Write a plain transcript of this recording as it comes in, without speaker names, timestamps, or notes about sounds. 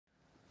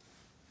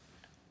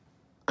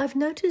I've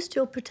noticed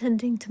you're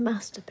pretending to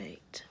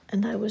masturbate,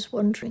 and I was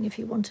wondering if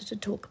you wanted to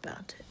talk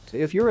about it.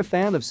 If you're a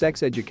fan of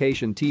sex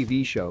education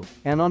TV show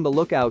and on the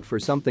lookout for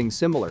something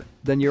similar,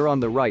 then you're on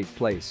the right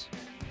place.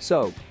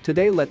 So,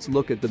 today let's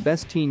look at the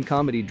best teen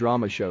comedy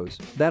drama shows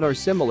that are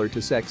similar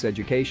to sex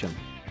education.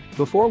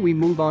 Before we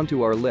move on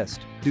to our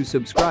list, do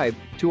subscribe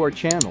to our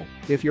channel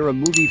if you're a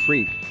movie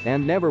freak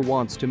and never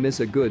wants to miss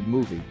a good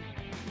movie.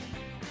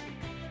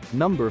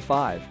 Number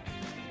 5.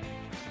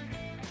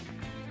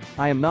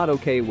 I Am Not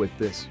Okay With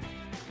This.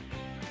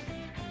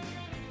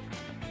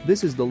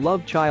 This is the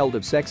love child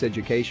of sex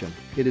education.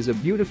 It is a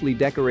beautifully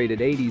decorated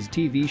 80s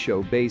TV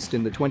show based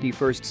in the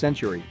 21st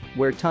century,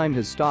 where time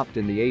has stopped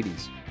in the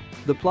 80s.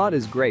 The plot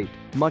is great,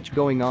 much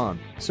going on,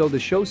 so the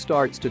show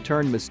starts to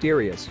turn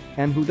mysterious,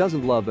 and who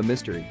doesn't love a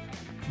mystery?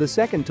 The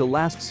second to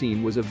last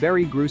scene was a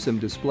very gruesome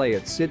display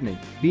at Sydney,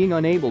 being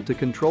unable to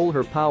control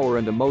her power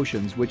and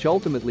emotions, which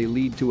ultimately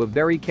lead to a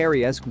very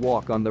Carrie-esque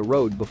walk on the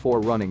road before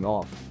running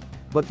off.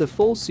 But the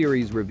full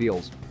series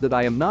reveals that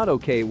I Am Not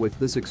Okay With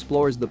This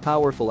explores the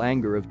powerful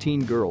anger of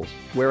teen girls,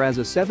 whereas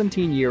a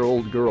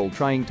 17-year-old girl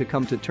trying to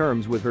come to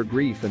terms with her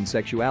grief and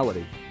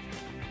sexuality.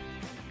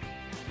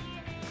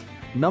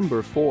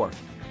 Number 4.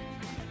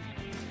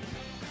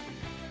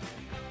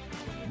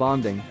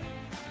 Bonding.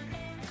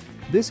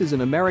 This is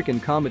an American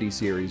comedy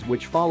series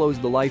which follows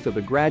the life of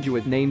a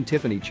graduate named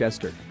Tiffany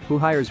Chester, who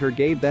hires her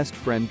gay best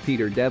friend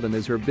Peter Devon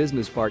as her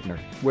business partner,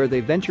 where they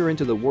venture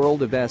into the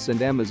world of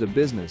S&M as a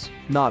business,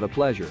 not a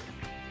pleasure.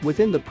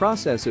 Within the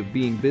process of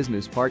being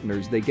business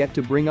partners, they get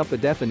to bring up a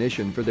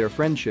definition for their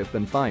friendship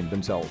and find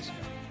themselves.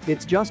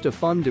 It's just a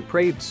fun,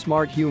 depraved,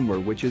 smart humor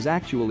which is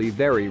actually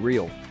very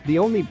real. The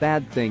only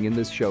bad thing in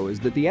this show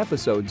is that the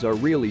episodes are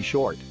really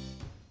short.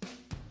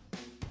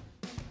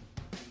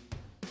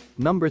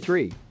 Number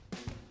 3.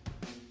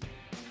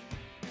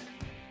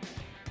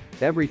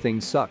 Everything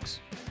Sucks.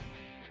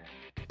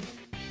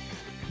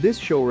 This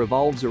show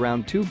revolves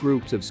around two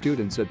groups of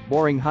students at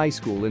Boring High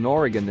School in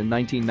Oregon in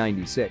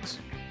 1996.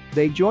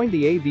 They joined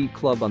the AV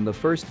club on the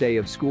first day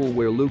of school,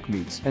 where Luke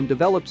meets and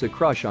develops a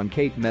crush on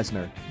Kate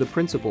Messner, the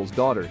principal's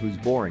daughter who's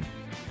boring.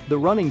 The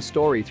running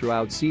story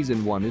throughout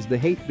season 1 is the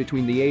hate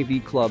between the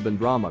AV club and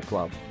drama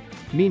club.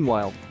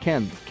 Meanwhile,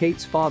 Ken,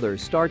 Kate's father,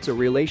 starts a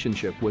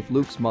relationship with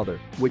Luke's mother,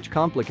 which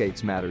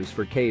complicates matters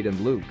for Kate and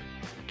Luke.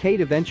 Kate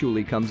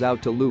eventually comes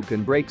out to Luke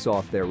and breaks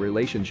off their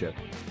relationship.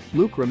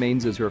 Luke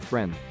remains as her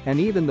friend, and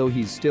even though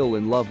he's still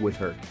in love with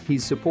her,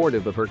 he's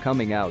supportive of her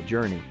coming out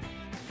journey.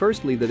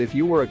 Firstly, that if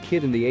you were a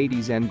kid in the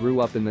 80s and grew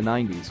up in the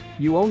 90s,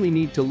 you only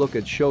need to look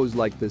at shows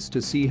like this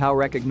to see how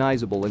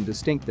recognizable and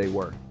distinct they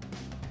were.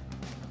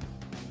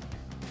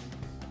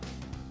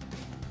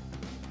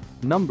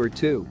 Number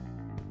 2.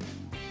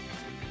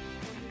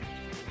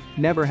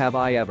 Never Have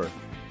I Ever.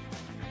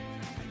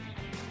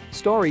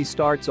 Story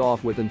starts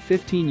off with an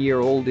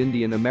 15-year-old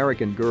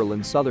Indian-American girl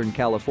in Southern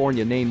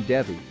California named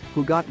Devi,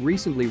 who got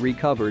recently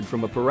recovered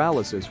from a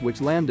paralysis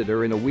which landed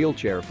her in a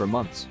wheelchair for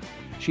months.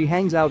 She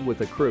hangs out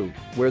with a crew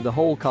where the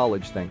whole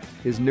college thing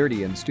is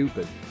nerdy and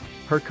stupid.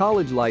 Her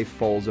college life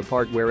falls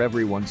apart where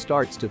everyone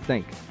starts to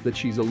think that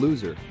she's a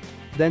loser.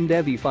 Then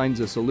Devi finds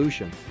a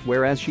solution,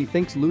 whereas she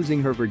thinks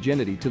losing her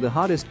virginity to the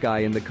hottest guy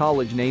in the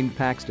college named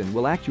Paxton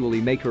will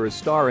actually make her a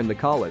star in the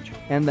college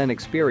and then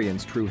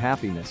experience true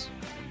happiness.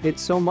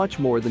 It's so much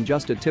more than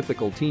just a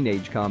typical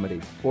teenage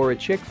comedy, or a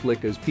chick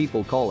flick as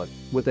people call it,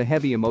 with a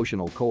heavy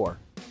emotional core.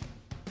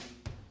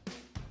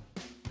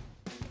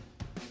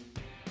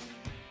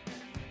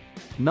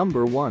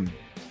 Number 1.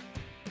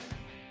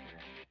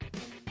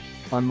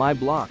 On My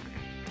Block.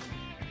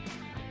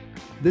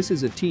 This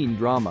is a teen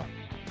drama.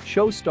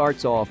 Show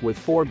starts off with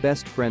four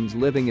best friends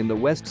living in the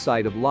west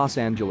side of Los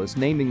Angeles,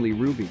 namely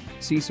Ruby,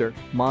 Caesar,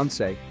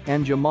 Monse,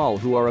 and Jamal,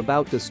 who are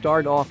about to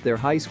start off their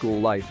high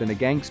school life in a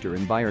gangster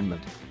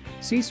environment.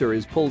 Caesar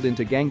is pulled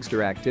into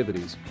gangster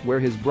activities, where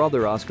his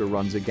brother Oscar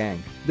runs a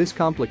gang. This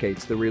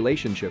complicates the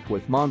relationship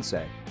with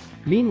Monse.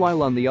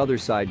 Meanwhile, on the other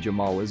side,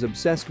 Jamal is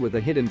obsessed with a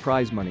hidden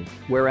prize money,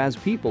 whereas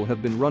people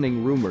have been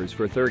running rumors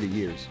for 30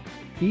 years.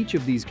 Each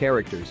of these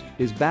characters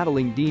is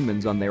battling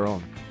demons on their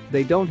own.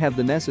 They don't have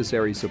the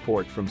necessary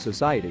support from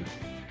society.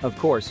 Of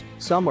course,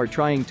 some are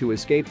trying to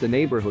escape the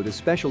neighborhood,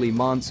 especially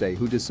Monse,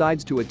 who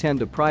decides to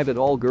attend a private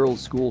all-girls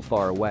school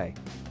far away.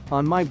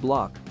 On My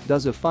Block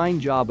does a fine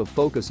job of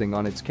focusing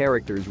on its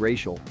characters'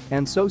 racial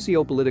and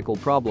socio-political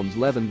problems,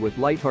 leavened with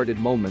lighthearted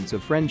moments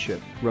of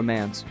friendship,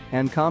 romance,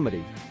 and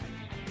comedy.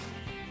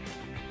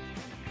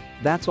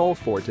 That's all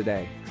for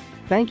today.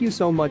 Thank you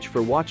so much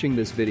for watching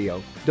this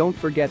video. Don't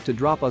forget to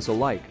drop us a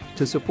like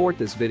to support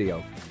this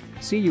video.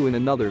 See you in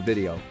another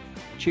video.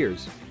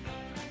 Cheers.